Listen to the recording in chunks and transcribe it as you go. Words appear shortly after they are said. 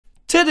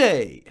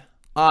Today,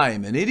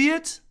 I'm an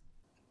idiot.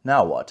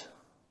 Now what?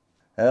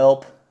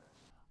 Help.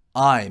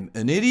 I'm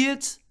an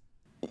idiot.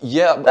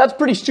 Yeah, that's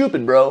pretty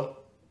stupid, bro.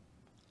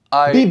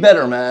 Be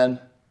better, man.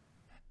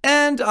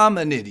 And I'm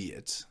an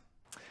idiot.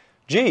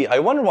 Gee, I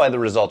wonder why the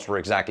results were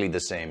exactly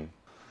the same.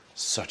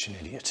 Such an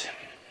idiot.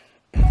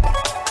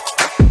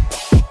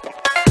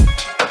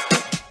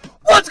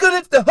 What's good?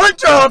 It's the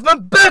Hunter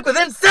Hoffman back with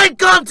insane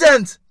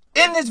content!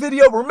 In this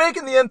video, we're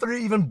making the M3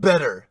 even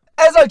better.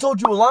 As I told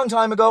you a long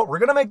time ago, we're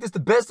gonna make this the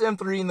best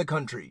M3 in the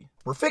country.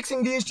 We're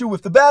fixing the issue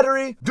with the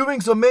battery,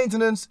 doing some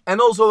maintenance, and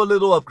also a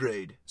little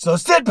upgrade. So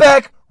sit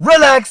back,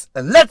 relax,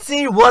 and let's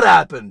see what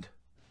happened.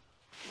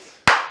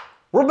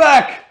 We're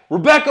back! We're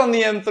back on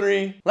the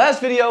M3.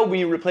 Last video,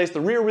 we replaced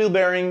the rear wheel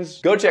bearings.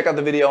 Go check out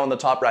the video on the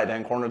top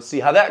right-hand corner to see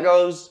how that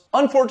goes.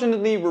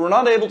 Unfortunately, we were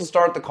not able to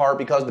start the car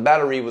because the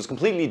battery was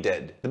completely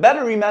dead. The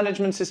battery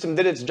management system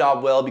did its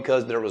job well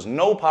because there was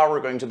no power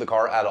going to the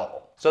car at all.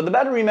 So the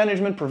battery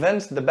management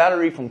prevents the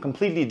battery from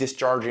completely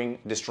discharging,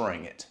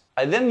 destroying it.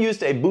 I then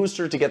used a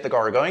booster to get the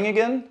car going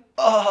again.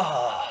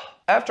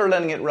 After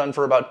letting it run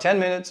for about 10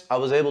 minutes, I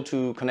was able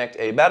to connect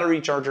a battery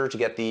charger to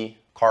get the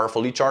car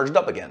fully charged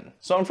up again.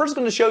 So I'm first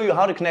going to show you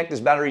how to connect this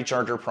battery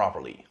charger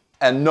properly.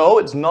 And no,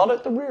 it's not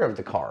at the rear of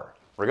the car.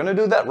 We're going to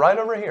do that right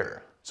over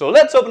here. So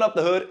let's open up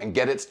the hood and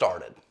get it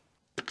started.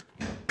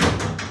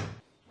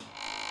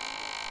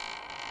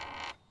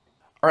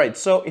 Alright,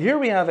 so here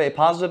we have a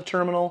positive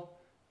terminal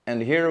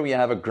and here we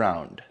have a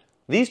ground.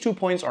 These 2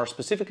 points are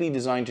specifically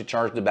designed to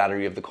charge the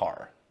battery of the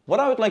car. What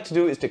I would like to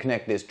do is to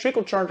connect this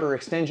trickle charger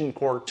extension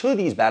cord to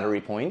these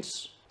battery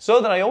points so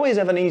that I always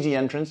have an easy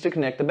entrance to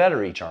connect the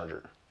battery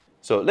charger.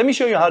 So let me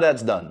show you how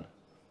that's done.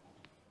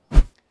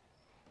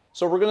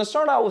 So we're going to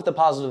start out with the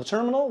positive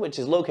terminal, which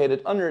is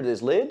located under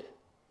this lid.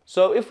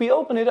 So if we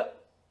open it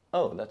up,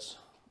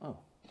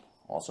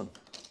 awesome.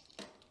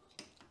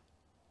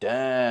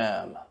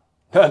 Damn,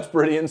 that's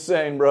pretty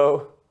insane,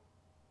 bro.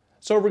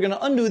 So we're going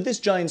to undo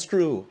this giant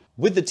screw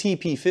with the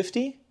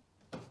TP50.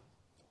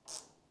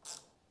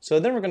 So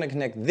then we're going to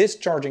connect this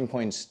charging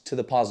point to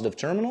the positive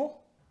terminal.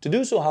 To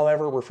do so,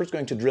 however, we're first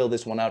going to drill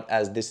this one out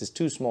as this is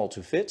too small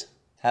to fit.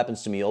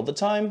 Happens to me all the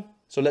time.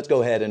 So let's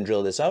go ahead and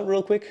drill this out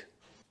real quick.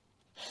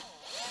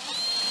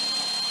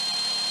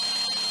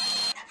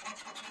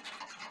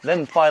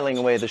 Then filing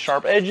away the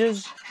sharp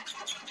edges.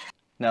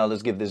 Now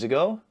let's give this a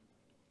go.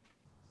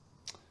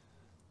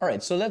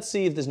 Alright, so let's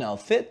see if this now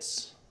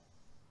fits.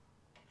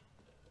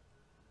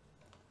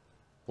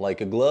 Like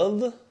a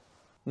glove.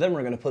 Then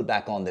we're going to put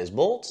back on this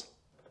bolt.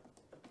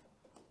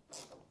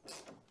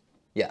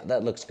 Yeah,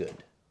 that looks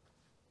good.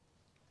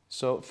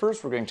 So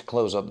first we're going to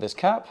close up this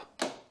cap.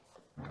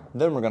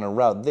 Then we're going to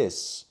route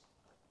this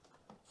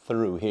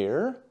through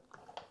here,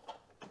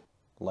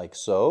 like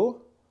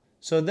so.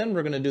 So then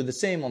we're going to do the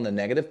same on the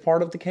negative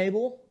part of the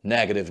cable.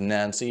 Negative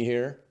Nancy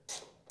here.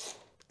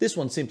 This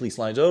one simply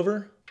slides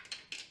over.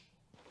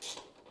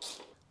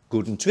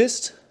 Good and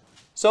twist.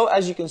 So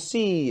as you can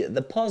see,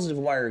 the positive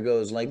wire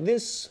goes like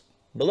this,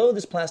 below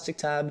this plastic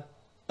tab,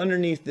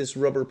 underneath this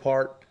rubber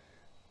part,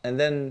 and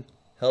then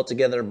held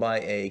together by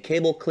a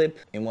cable clip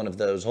in one of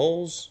those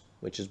holes,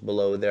 which is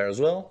below there as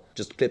well.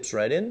 Just clips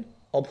right in.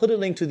 I'll put a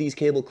link to these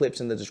cable clips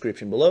in the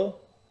description below.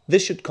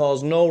 This should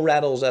cause no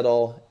rattles at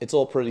all. It's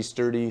all pretty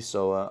sturdy,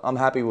 so I'm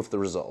happy with the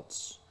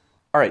results.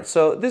 Alright,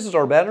 so this is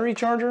our battery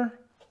charger.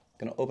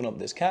 Gonna open up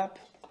this cap,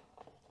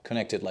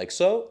 connect it like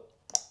so.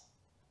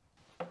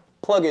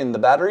 Plug in the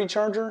battery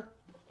charger.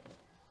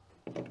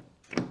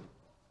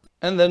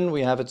 And then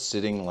we have it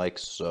sitting like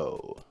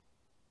so.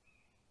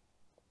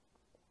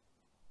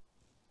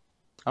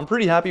 I'm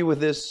pretty happy with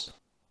this.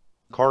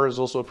 Car is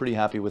also pretty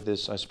happy with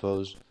this, I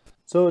suppose.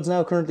 So it's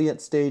now currently at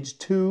stage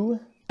 2,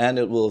 and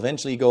it will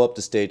eventually go up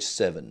to stage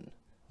 7.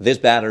 This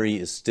battery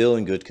is still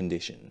in good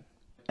condition.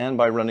 And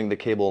by running the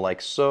cable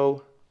like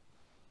so,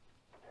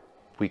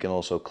 we can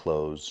also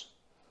close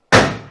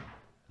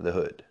the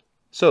hood.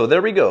 So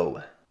there we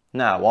go.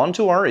 Now on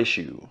to our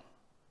issue.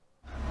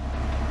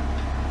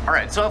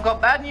 Alright, so I've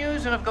got bad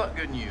news and I've got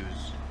good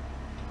news.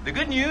 The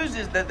good news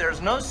is that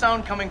there's no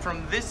sound coming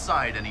from this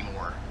side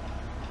anymore.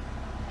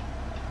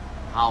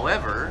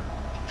 However,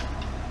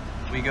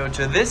 we go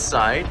to this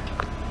side.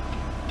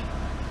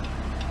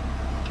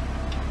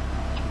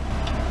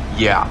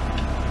 Yeah.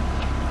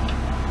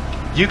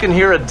 You can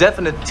hear a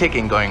definite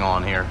ticking going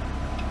on here.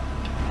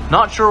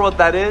 Not sure what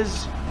that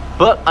is,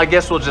 but I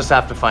guess we'll just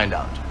have to find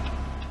out.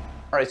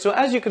 Alright, so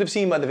as you could have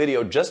seen by the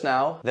video just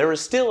now, there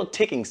is still a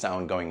ticking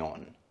sound going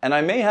on. And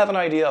I may have an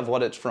idea of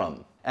what it's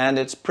from. And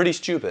it's pretty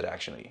stupid,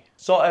 actually.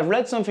 So I've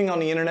read something on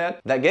the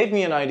internet that gave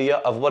me an idea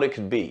of what it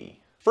could be.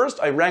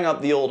 First, I rang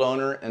up the old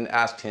owner and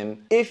asked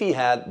him if he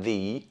had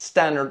the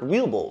standard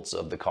wheel bolts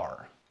of the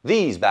car.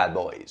 These bad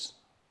boys.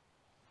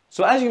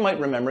 So as you might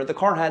remember, the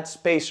car had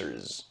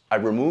spacers. I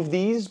removed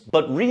these,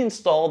 but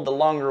reinstalled the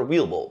longer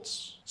wheel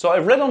bolts. So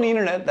I've read on the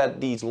internet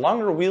that these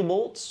longer wheel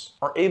bolts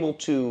are able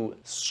to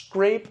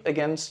scrape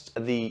against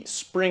the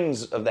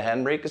springs of the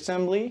handbrake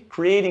assembly,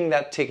 creating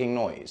that ticking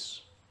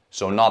noise.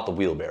 So not the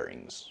wheel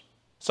bearings.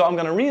 So I'm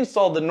gonna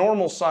reinstall the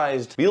normal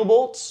sized wheel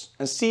bolts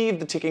and see if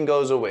the ticking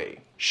goes away.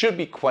 Should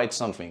be quite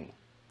something,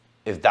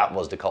 if that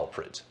was the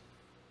culprit.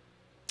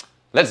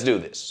 Let's do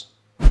this.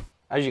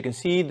 As you can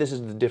see, this is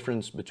the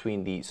difference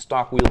between the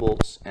stock wheel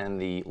bolts and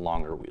the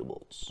longer wheel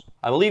bolts.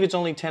 I believe it's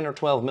only 10 or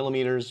 12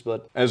 millimeters,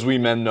 but as we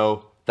men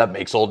know, that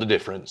makes all the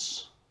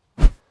difference.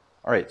 All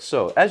right,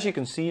 so as you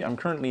can see, I'm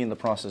currently in the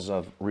process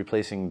of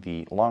replacing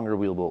the longer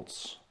wheel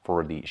bolts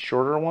for the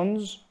shorter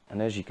ones.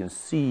 And as you can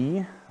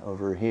see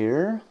over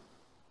here,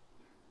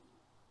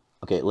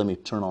 okay, let me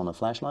turn on the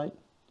flashlight.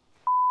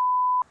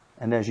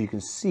 And as you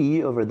can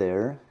see over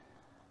there,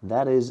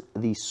 that is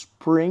the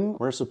spring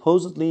where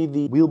supposedly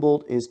the wheel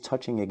bolt is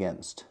touching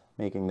against,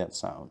 making that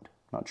sound.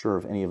 Not sure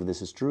if any of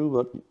this is true,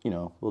 but you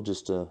know, we'll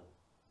just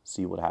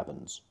see what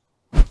happens.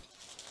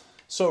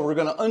 So we're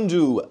gonna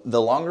undo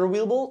the longer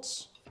wheel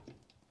bolts,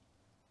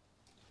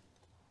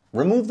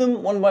 remove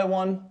them one by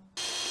one,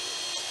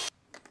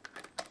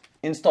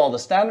 install the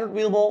standard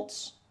wheel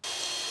bolts,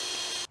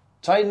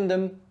 tighten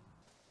them,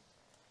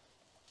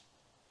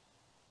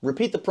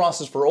 repeat the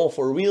process for all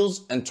 4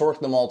 wheels, and torque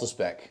them all to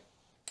spec.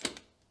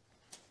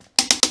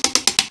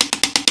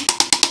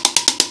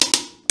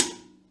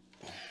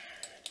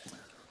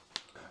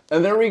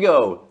 And there we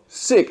go.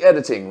 Sick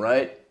editing,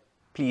 right?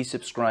 Please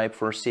subscribe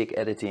for sick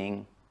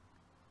editing.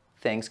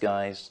 Thanks,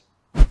 guys.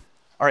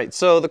 All right,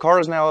 so the car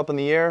is now up in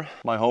the air.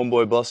 My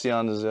homeboy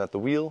Bastian is at the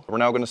wheel. We're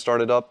now gonna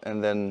start it up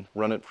and then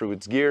run it through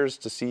its gears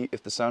to see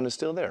if the sound is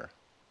still there.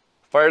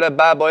 Fire that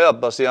bad boy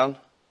up, Bastian.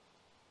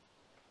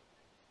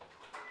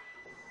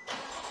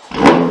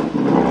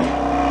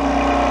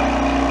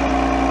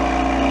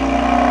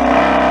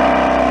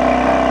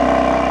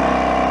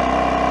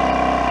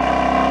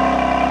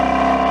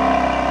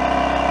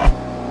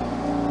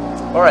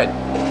 All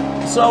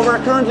right, so we're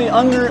currently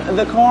under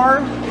the car.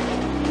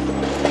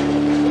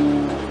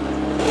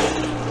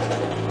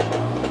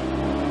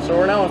 So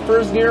we're now in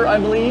first gear, I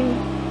believe.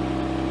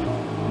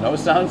 No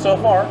sound so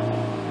far.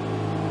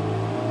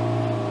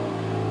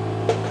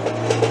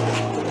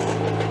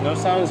 No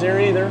sounds here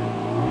either.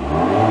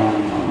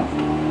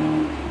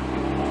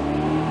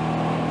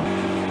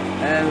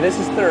 And this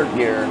is third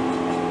gear.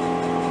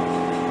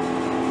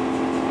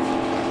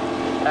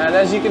 And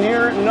as you can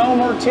hear, no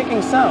more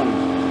ticking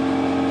sound.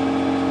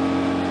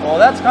 Well,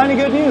 that's kind of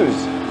good news.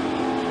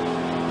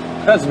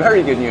 That's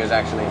very good news,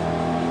 actually.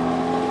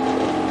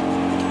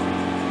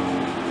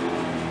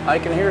 I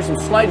can hear some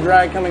slight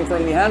drag coming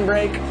from the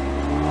handbrake,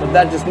 but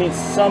that just needs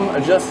some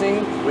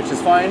adjusting, which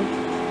is fine.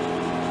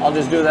 I'll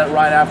just do that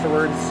right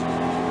afterwards.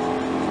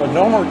 But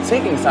no more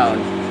ticking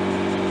sound.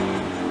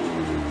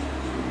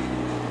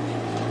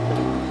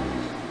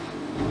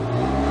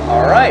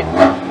 All right.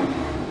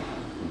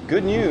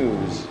 Good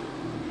news.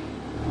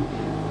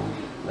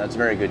 That's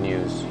very good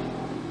news.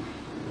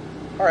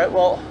 All right,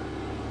 well,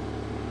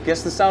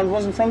 guess the sound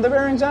wasn't from the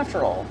bearings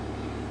after all.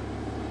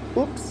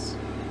 Oops.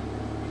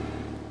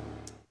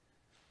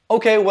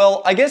 Okay,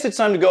 well, I guess it's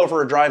time to go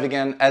for a drive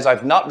again, as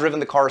I've not driven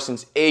the car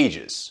since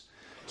ages.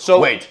 So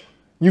wait,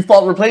 you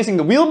thought replacing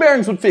the wheel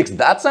bearings would fix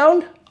that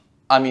sound?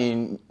 I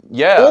mean,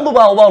 yeah. All the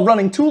while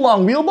running 2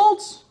 long wheel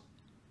bolts?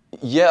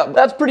 Yeah.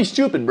 That's pretty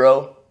stupid,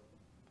 bro.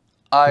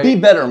 Be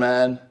better,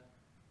 man.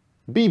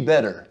 Be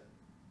better.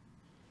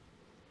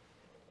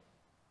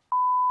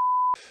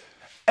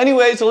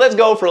 Anyway, so let's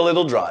go for a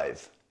little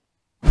drive.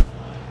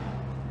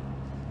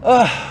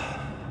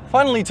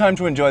 Finally time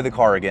to enjoy the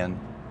car again.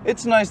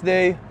 It's a nice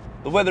day,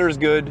 the weather is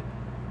good.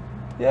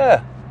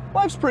 Yeah,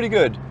 life's pretty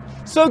good.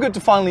 So good to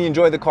finally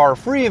enjoy the car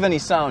free of any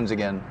sounds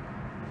again.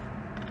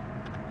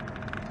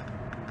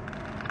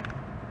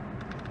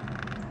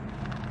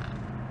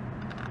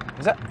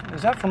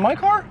 Is that from my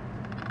car?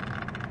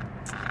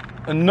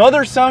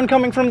 Another sound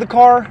coming from the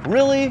car?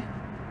 Really?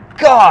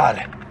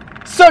 God,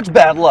 such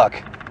bad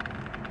luck.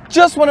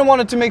 Just when I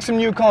wanted to make some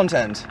new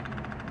content.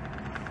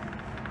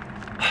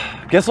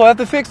 Guess I'll have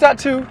to fix that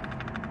too.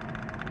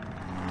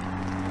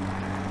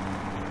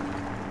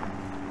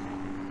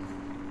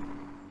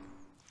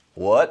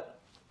 What?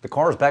 The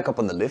car's back up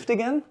on the lift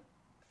again?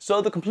 So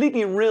the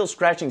completely real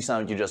scratching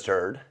sound you just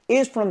heard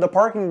is from the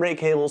parking brake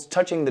cables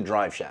touching the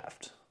drive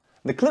shaft.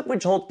 The clip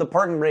which holds the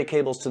parking brake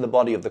cables to the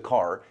body of the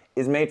car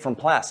is made from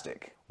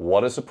plastic.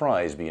 What a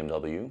surprise,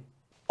 BMW.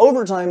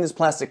 Over time, this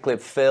plastic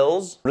clip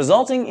fails,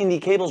 resulting in the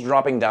cables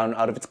dropping down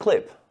out of its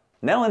clip,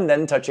 now and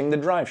then touching the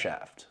drive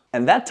shaft.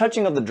 And that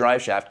touching of the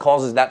drive shaft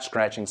causes that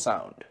scratching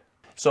sound.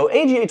 So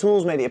AGA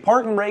Tools made a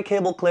parking brake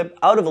cable clip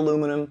out of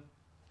aluminum,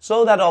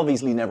 so that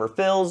obviously never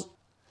fills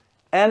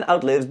and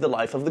outlives the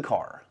life of the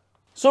car.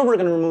 So we're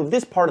going to remove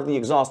this part of the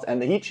exhaust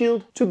and the heat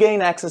shield to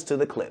gain access to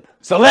the clip.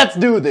 So let's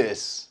do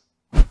this!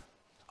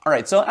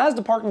 Alright, so as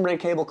the parking brake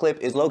cable clip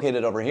is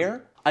located over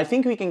here, I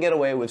think we can get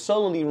away with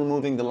solely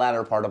removing the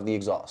latter part of the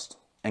exhaust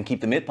and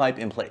keep the mid pipe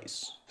in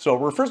place. So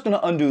we're first going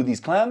to undo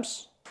these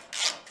clamps,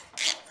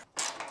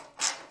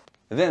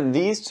 then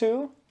these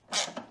two,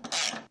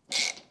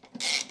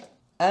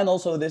 and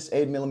also this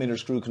 8mm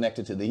screw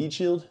connected to the heat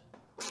shield,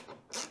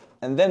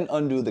 and then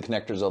undo the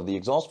connectors of the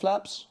exhaust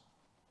flaps.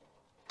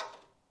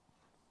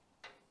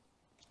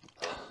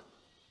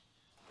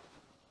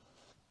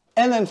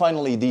 And then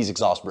finally these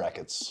exhaust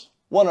brackets.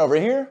 One over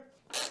here,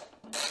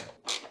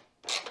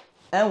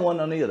 and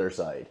one on the other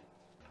side.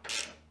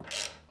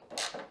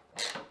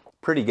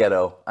 Pretty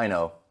ghetto, I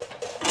know.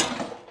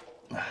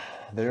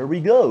 There we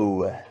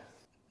go.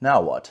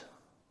 Now what?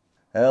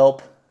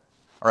 Help.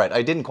 All right,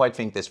 I didn't quite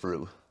think this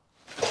through.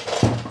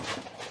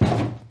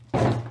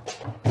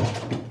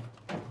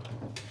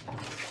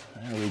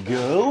 There we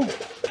go.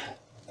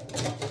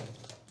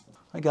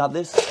 I got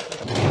this.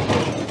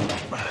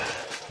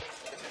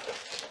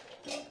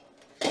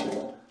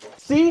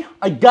 See?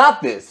 I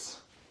got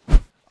this.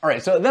 All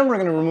right, so then we're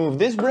gonna remove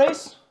this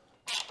brace.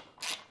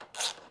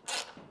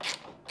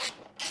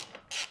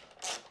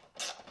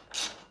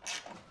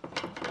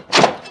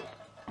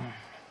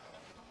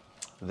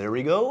 There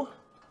we go.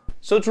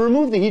 So to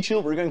remove the heat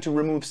shield, we're going to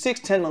remove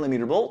 6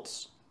 10mm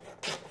bolts.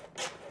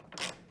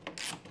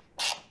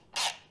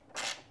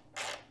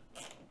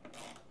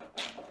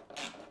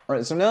 All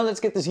right, so now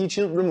let's get this heat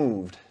shield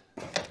removed.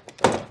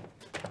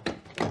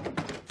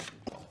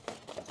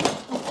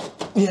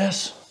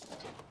 Yes.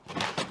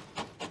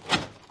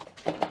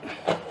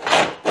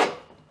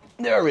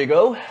 There we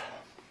go.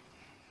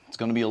 It's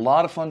going to be a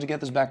lot of fun to get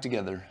this back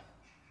together.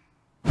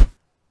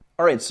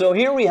 All right, so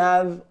here we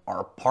have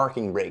our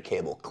parking brake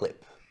cable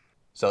clip.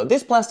 So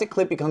this plastic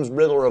clip becomes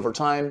brittle over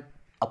time,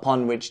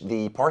 upon which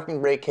the parking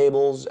brake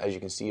cables, as you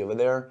can see over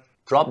there,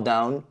 drop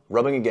down,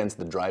 rubbing against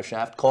the drive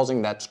shaft,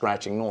 causing that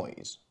scratching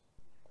noise.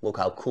 Look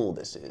how cool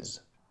this is.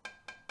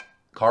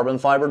 Carbon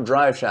fiber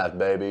drive shaft,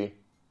 baby.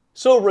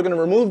 So we're going to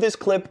remove this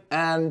clip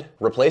and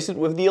replace it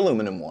with the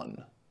aluminum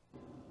one.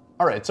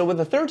 All right, so with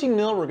the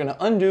 13mm, we're going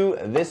to undo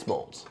this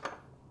bolt.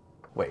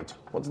 Wait,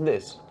 what's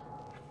this?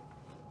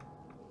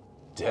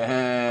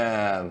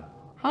 Damn,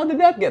 how did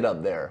that get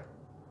up there?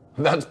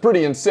 That's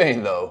pretty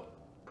insane though.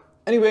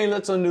 Anyway,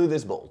 let's undo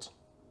this bolt.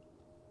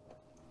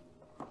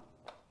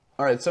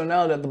 All right, so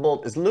now that the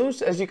bolt is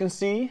loose, as you can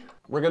see,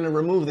 we're going to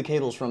remove the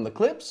cables from the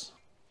clips.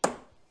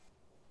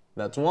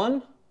 That's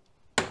one,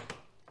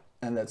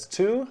 and that's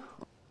two.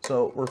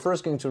 So we're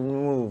first going to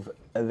remove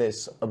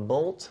this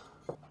bolt.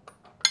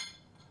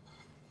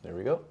 There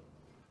we go.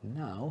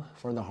 Now,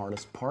 for the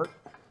hardest part,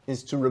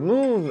 is to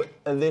remove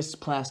this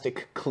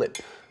plastic clip.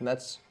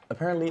 That's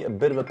apparently a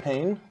bit of a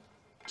pain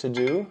to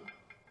do.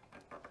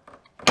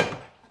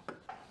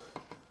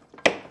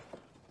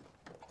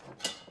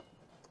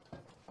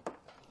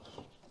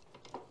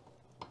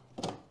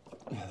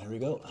 Yeah, there we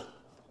go.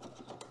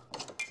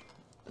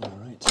 All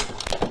right.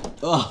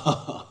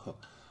 Oh.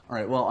 All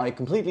right, well, I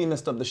completely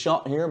messed up the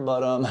shot here,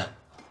 but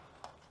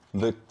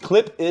the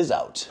clip is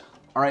out.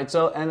 All right,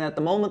 so, and at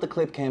the moment the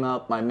clip came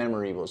out, my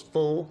memory was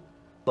full,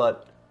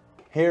 but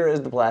here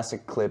is the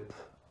plastic clip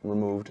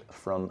removed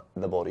from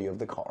the body of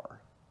the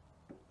car.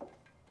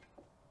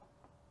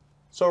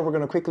 So we're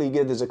gonna quickly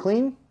give this a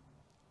clean.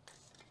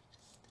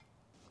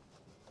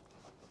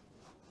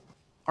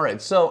 All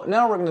right, so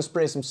now we're gonna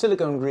spray some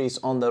silicone grease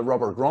on the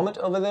rubber grommet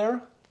over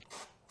there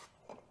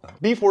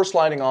before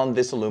sliding on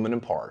this aluminum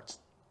part.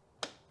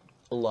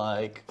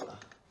 Like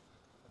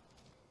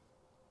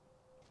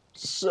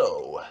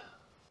so.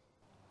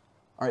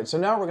 All right, so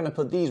now we're gonna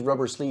put these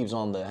rubber sleeves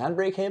on the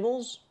handbrake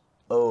cables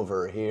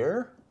over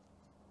here.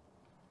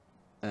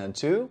 And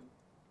two,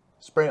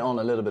 spray on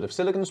a little bit of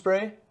silicone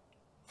spray.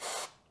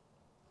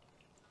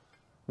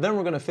 Then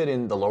we're gonna fit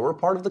in the lower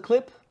part of the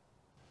clip.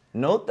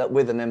 Note that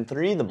with an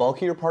M3, the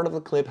bulkier part of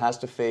the clip has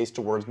to face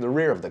towards the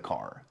rear of the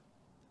car.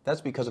 That's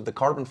because of the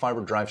carbon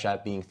fiber drive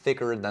shaft being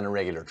thicker than a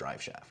regular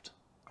drive shaft.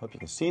 Hope you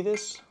can see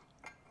this.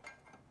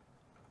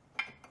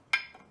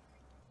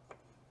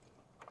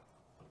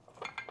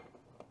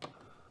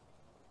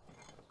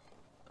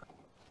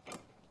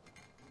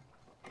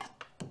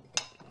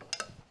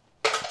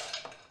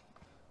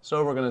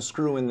 So we're going to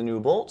screw in the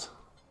new bolt.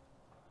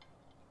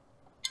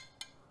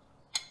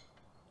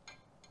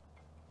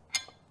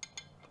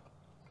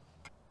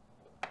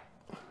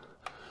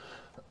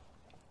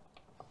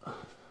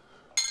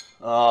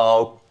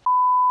 Oh.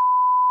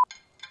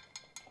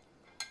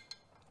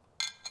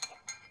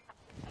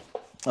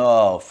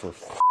 Oh, for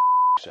f***'s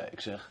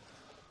sake, yeah.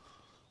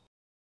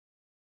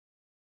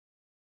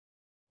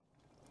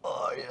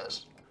 Oh,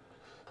 yes.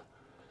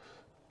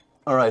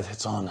 All right,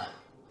 it's on.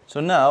 So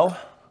now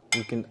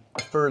we can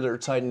further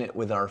tighten it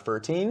with our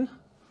 13.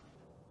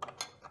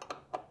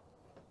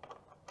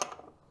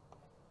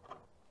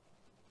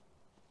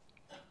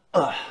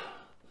 All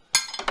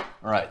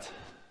right.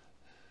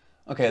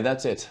 Okay,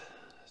 that's it.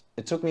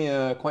 It took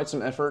me quite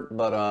some effort,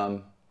 but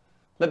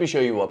let me show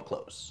you up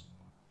close.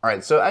 All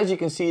right, so as you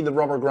can see, the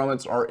rubber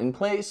grommets are in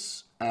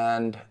place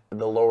and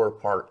the lower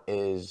part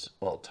is,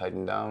 well,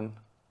 tightened down.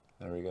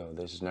 There we go.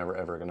 This is never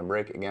ever gonna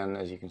break again,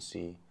 as you can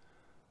see.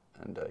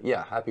 And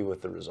yeah, happy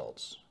with the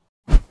results.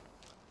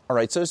 All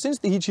right, so since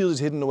the heat shield is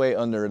hidden away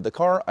under the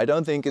car, I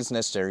don't think it's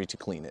necessary to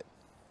clean it.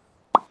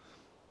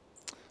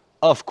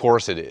 Of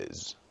course it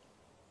is.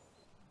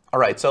 All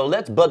right, so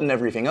let's button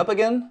everything up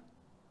again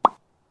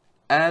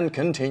and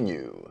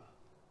continue.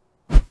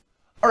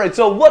 All right,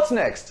 so what's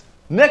next?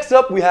 Next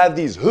up, we have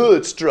these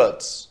hood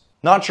struts.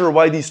 Not sure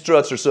why these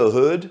struts are so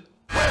hood,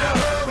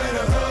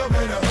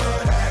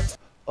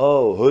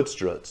 Oh, hood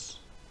struts.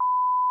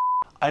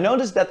 I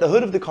noticed that the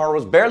hood of the car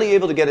was barely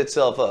able to get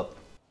itself up.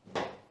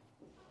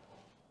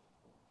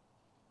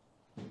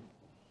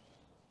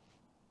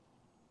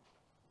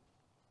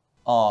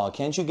 Aw,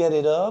 can't you get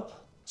it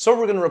up? So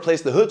we're going to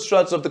replace the hood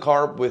struts of the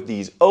car with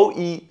these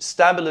OE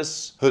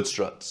Stabilis hood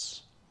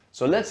struts.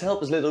 So let's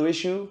help this little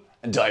issue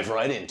and dive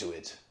right into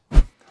it.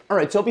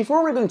 Alright, so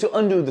before we're going to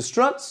undo the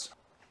struts,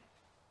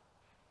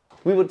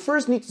 we would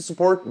first need to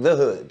support the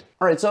hood.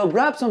 Alright, so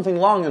grab something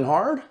long and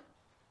hard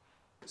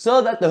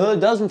so that the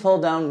hood doesn't fall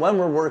down when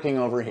we're working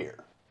over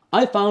here.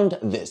 I found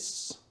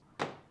this.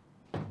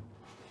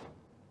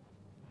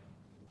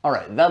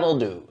 Alright, that'll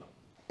do.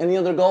 Any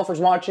other golfers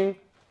watching?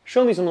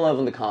 Show me some love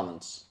in the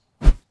comments.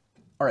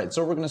 Alright,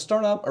 so we're going to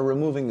start out by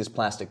removing this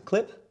plastic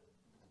clip.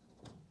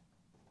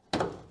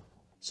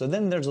 So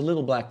then there's a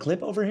little black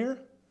clip over here.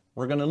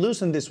 We're going to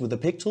loosen this with a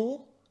pick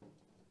tool.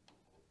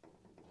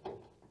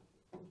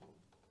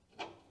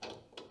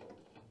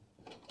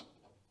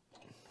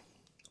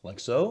 Like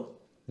so.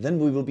 Then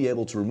we will be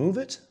able to remove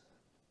it.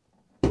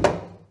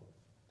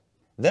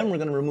 Then we're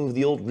going to remove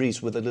the old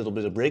grease with a little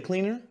bit of brake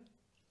cleaner.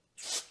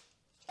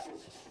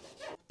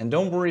 And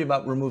don't worry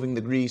about removing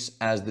the grease,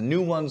 as the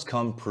new ones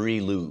come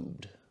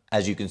pre-lubed,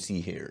 as you can see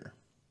here.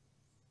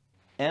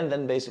 And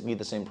then basically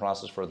the same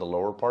process for the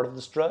lower part of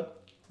the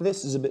strut.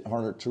 This is a bit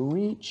harder to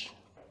reach.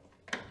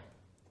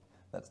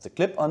 That's the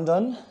clip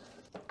undone.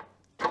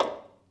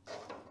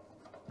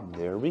 And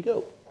there we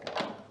go.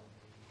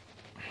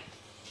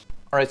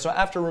 Alright, so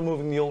after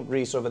removing the old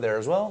grease over there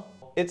as well,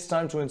 it's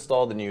time to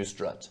install the new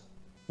strut.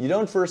 You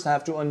don't first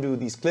have to undo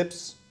these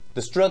clips.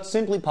 The strut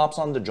simply pops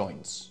on the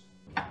joints.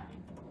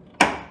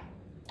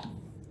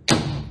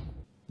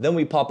 Then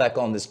we pop back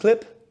on this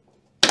clip,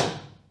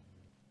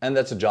 and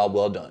that's a job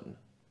well done.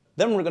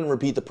 Then we're going to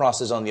repeat the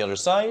process on the other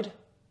side.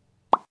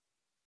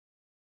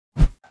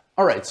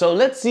 Alright, so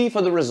let's see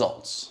for the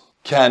results.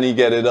 Can he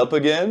get it up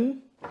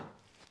again?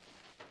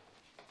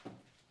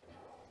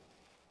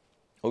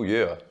 Oh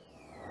yeah.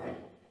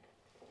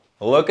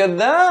 Look at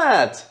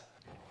that!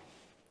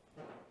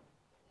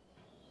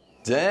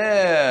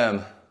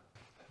 Damn!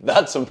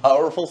 That's some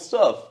powerful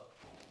stuff.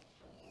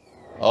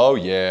 Oh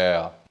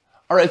yeah.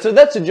 Alright, so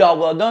that's a job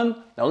well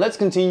done. Now let's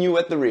continue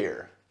at the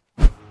rear.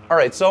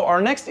 Alright, so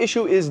our next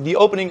issue is the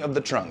opening of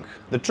the trunk.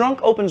 The trunk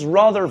opens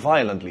rather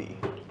violently.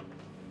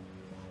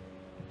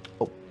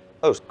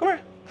 Oh, come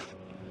here.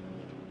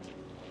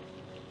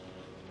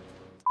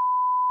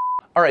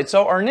 Alright,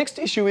 so our next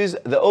issue is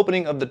the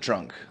opening of the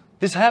trunk.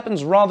 This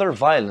happens rather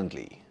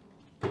violently.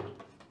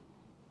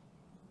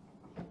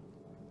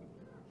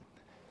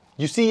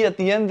 You see at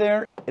the end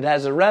there, it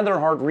has a rather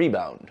hard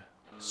rebound.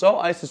 So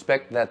I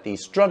suspect that the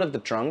strut of the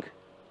trunk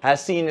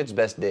has seen its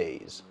best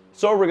days.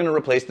 So we're going to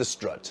replace the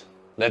strut.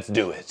 Let's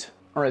do it.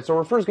 Alright, so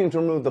we're first going to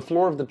remove the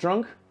floor of the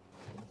trunk.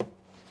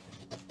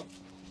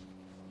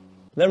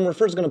 Then we're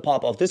first going to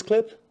pop off this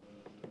clip.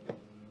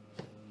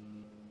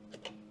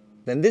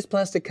 Then this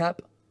plastic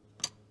cap.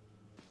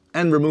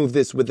 And remove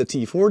this with the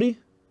T40.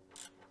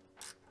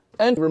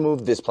 And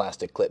remove this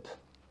plastic clip.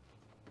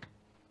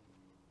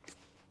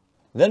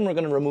 Then we're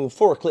going to remove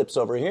 4 clips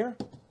over here.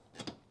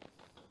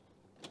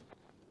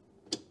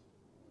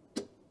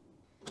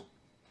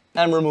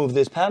 And remove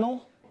this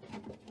panel.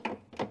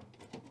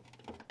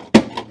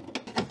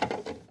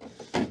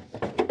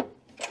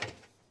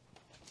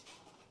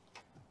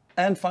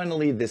 And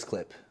finally this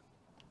clip.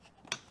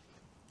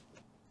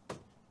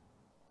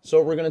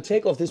 So we're going to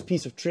take off this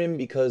piece of trim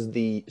because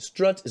the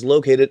strut is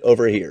located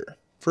over here.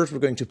 First we're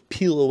going to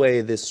peel away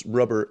this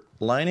rubber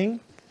lining.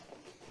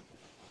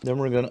 Then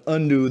we're going to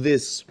undo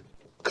this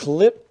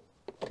clip.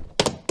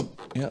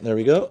 Yeah, there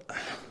we go.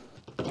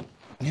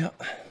 Yeah.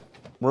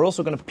 We're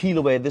also going to peel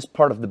away this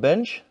part of the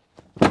bench.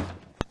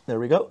 There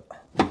we go.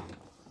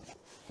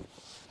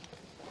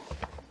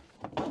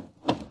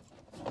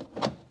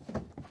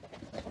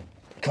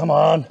 Come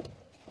on.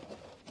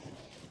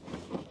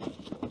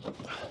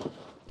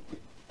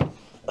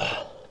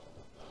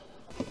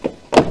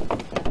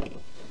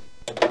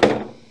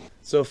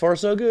 So far,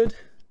 so good.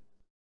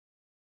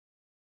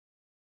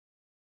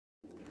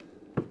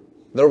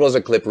 There was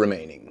a clip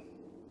remaining.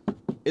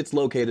 It's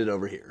located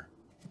over here.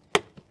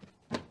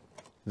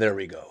 There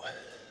we go.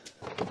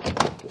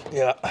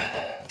 Yeah.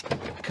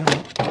 Come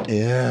on.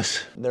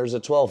 Yes. There's a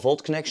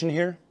 12-volt connection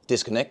here.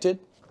 Disconnected.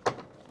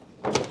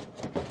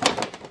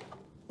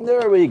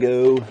 There we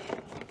go.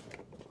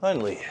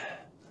 Finally.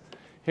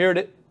 Here it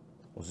is.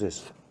 What's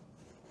this?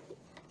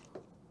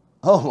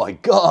 Oh my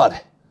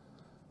God.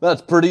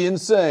 That's pretty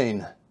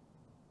insane.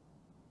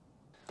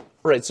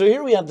 Right, so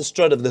here we have the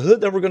strut of the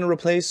hood that we're going to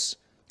replace.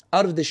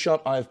 Out of this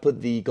shot, I've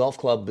put the golf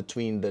club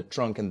between the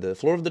trunk and the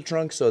floor of the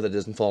trunk so that it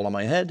doesn't fall on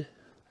my head.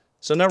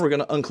 So now we're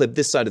going to unclip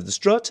this side of the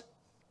strut.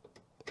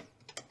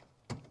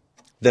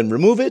 Then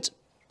remove it.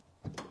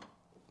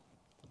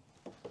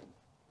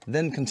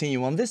 Then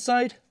continue on this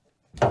side.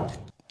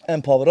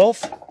 And pop it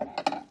off.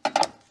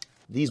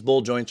 These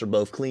bolt joints are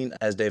both clean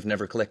as they've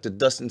never collected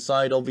dust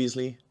inside,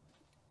 obviously.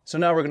 So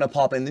now we're going to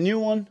pop in the new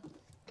one.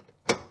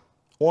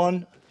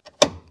 1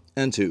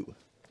 and 2.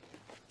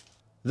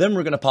 Then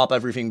we're gonna pop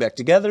everything back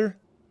together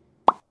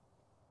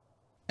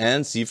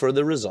and see for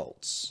the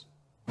results.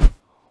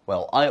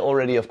 Well, I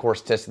already, of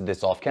course, tested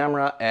this off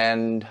camera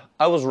and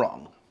I was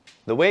wrong.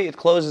 The way it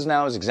closes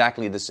now is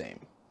exactly the same.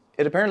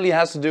 It apparently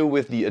has to do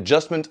with the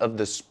adjustment of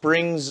the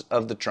springs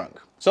of the trunk.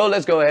 So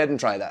let's go ahead and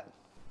try that.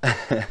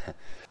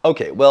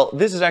 Okay, well,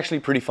 this is actually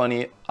pretty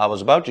funny. I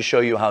was about to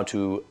show you how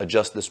to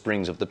adjust the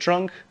springs of the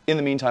trunk. In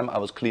the meantime, I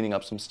was cleaning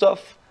up some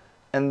stuff,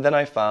 and then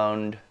I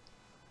found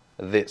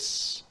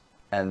this.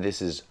 And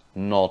this is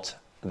not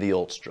the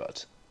old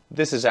strut.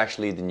 This is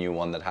actually the new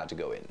one that had to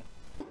go in.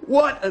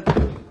 What an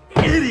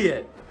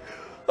idiot!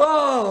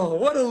 Oh,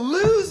 what a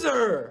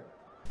loser!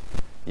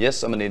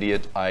 Yes, I'm an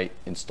idiot. I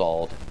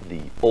installed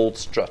the old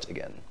strut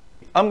again.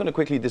 I'm gonna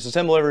quickly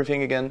disassemble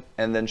everything again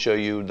and then show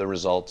you the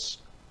results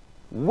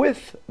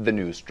with the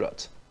new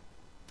strut.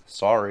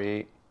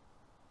 Sorry.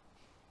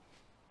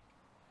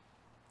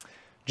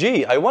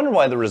 Gee, I wonder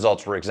why the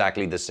results were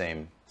exactly the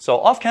same. So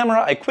off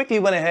camera, I quickly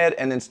went ahead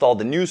and installed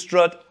the new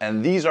strut,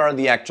 and these are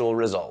the actual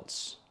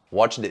results.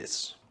 Watch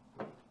this.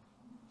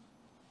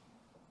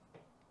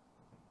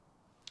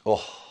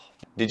 Oh,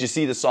 did you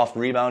see the soft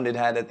rebound it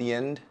had at the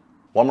end?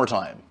 One more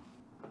time.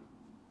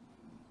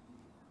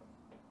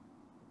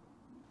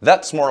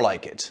 That's more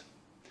like it.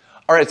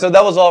 All right, so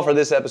that was all for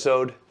this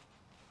episode.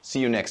 See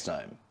you next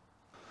time.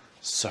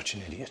 Such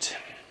an idiot.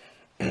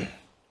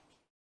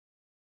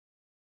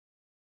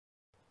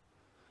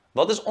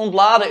 Wat is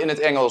ontladen in het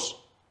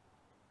Engels?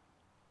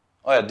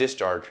 Oh ja,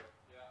 discharge.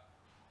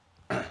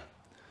 Yeah.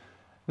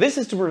 This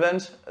is to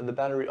prevent the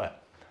battery... Oh ja.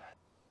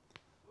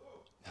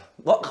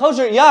 Wat,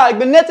 gozer, ja, ik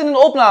ben net in een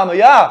opname,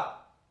 ja.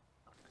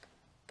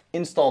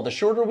 Install the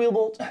shorter wheel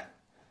bolt.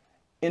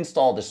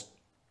 Install the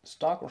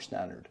stock or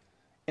standard.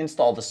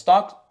 Install the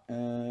stock...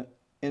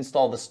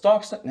 install the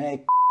stock...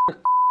 Nee,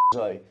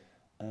 sorry.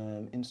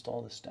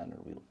 Install the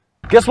standard wheel.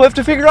 Guess we'll have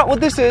to figure out what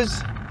this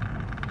is.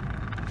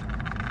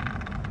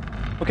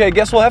 Okay,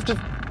 guess we'll have to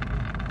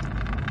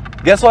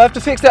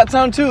fix that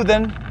sound too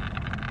then.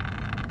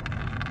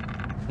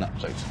 Nou,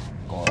 zoiets.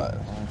 Kom maar,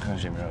 gaan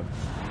we meer ook.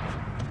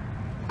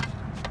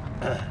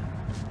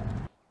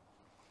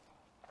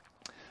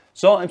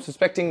 So I'm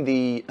suspecting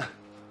the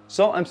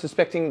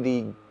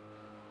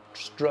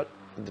strut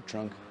of the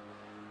trunk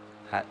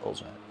hat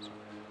also has.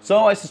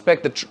 So I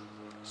suspect that the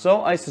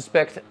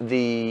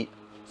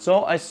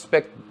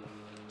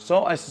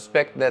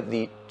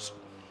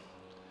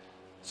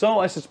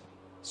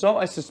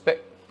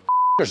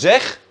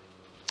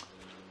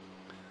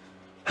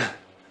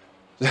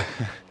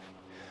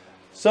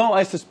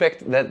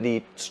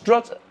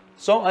strut.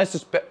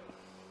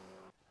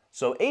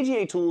 So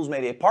AGA Tools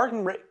made a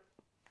parking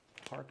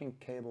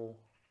cable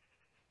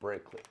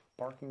brake clip.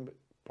 Parking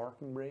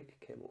brake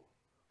cable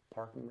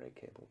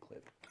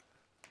clip.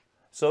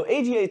 So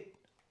AGA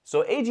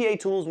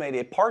Tools made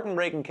a parking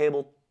brake and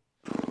cable.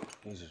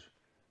 Jesus.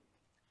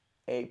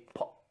 A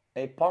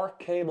park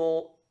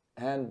cable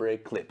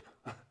handbrake clip.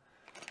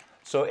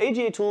 So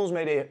AGA Tools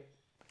made a...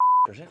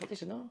 Wat is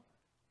het nou?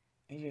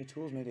 AGA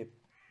Tools made a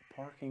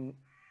parking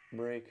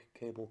brake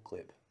cable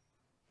clip.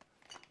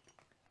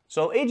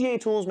 So AGA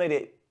Tools made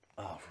a...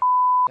 Oh, for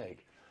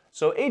sake.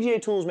 So AGA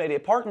Tools made a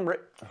parking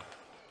brake...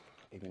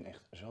 Ik ben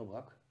echt zo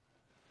brak.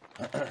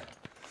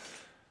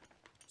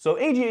 So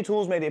AGA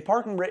Tools made a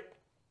parking brake...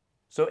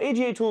 So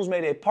AGA Tools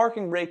made a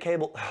parking brake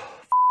cable...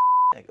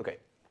 Okay.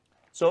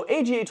 So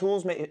AGA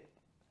Tools made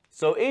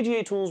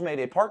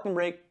a parking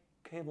brake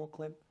cable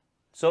clip.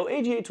 So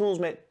AGA Tools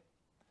made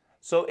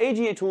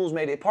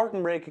a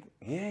parking brake...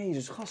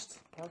 Jezus, gast.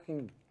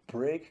 Parking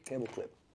brake cable clip.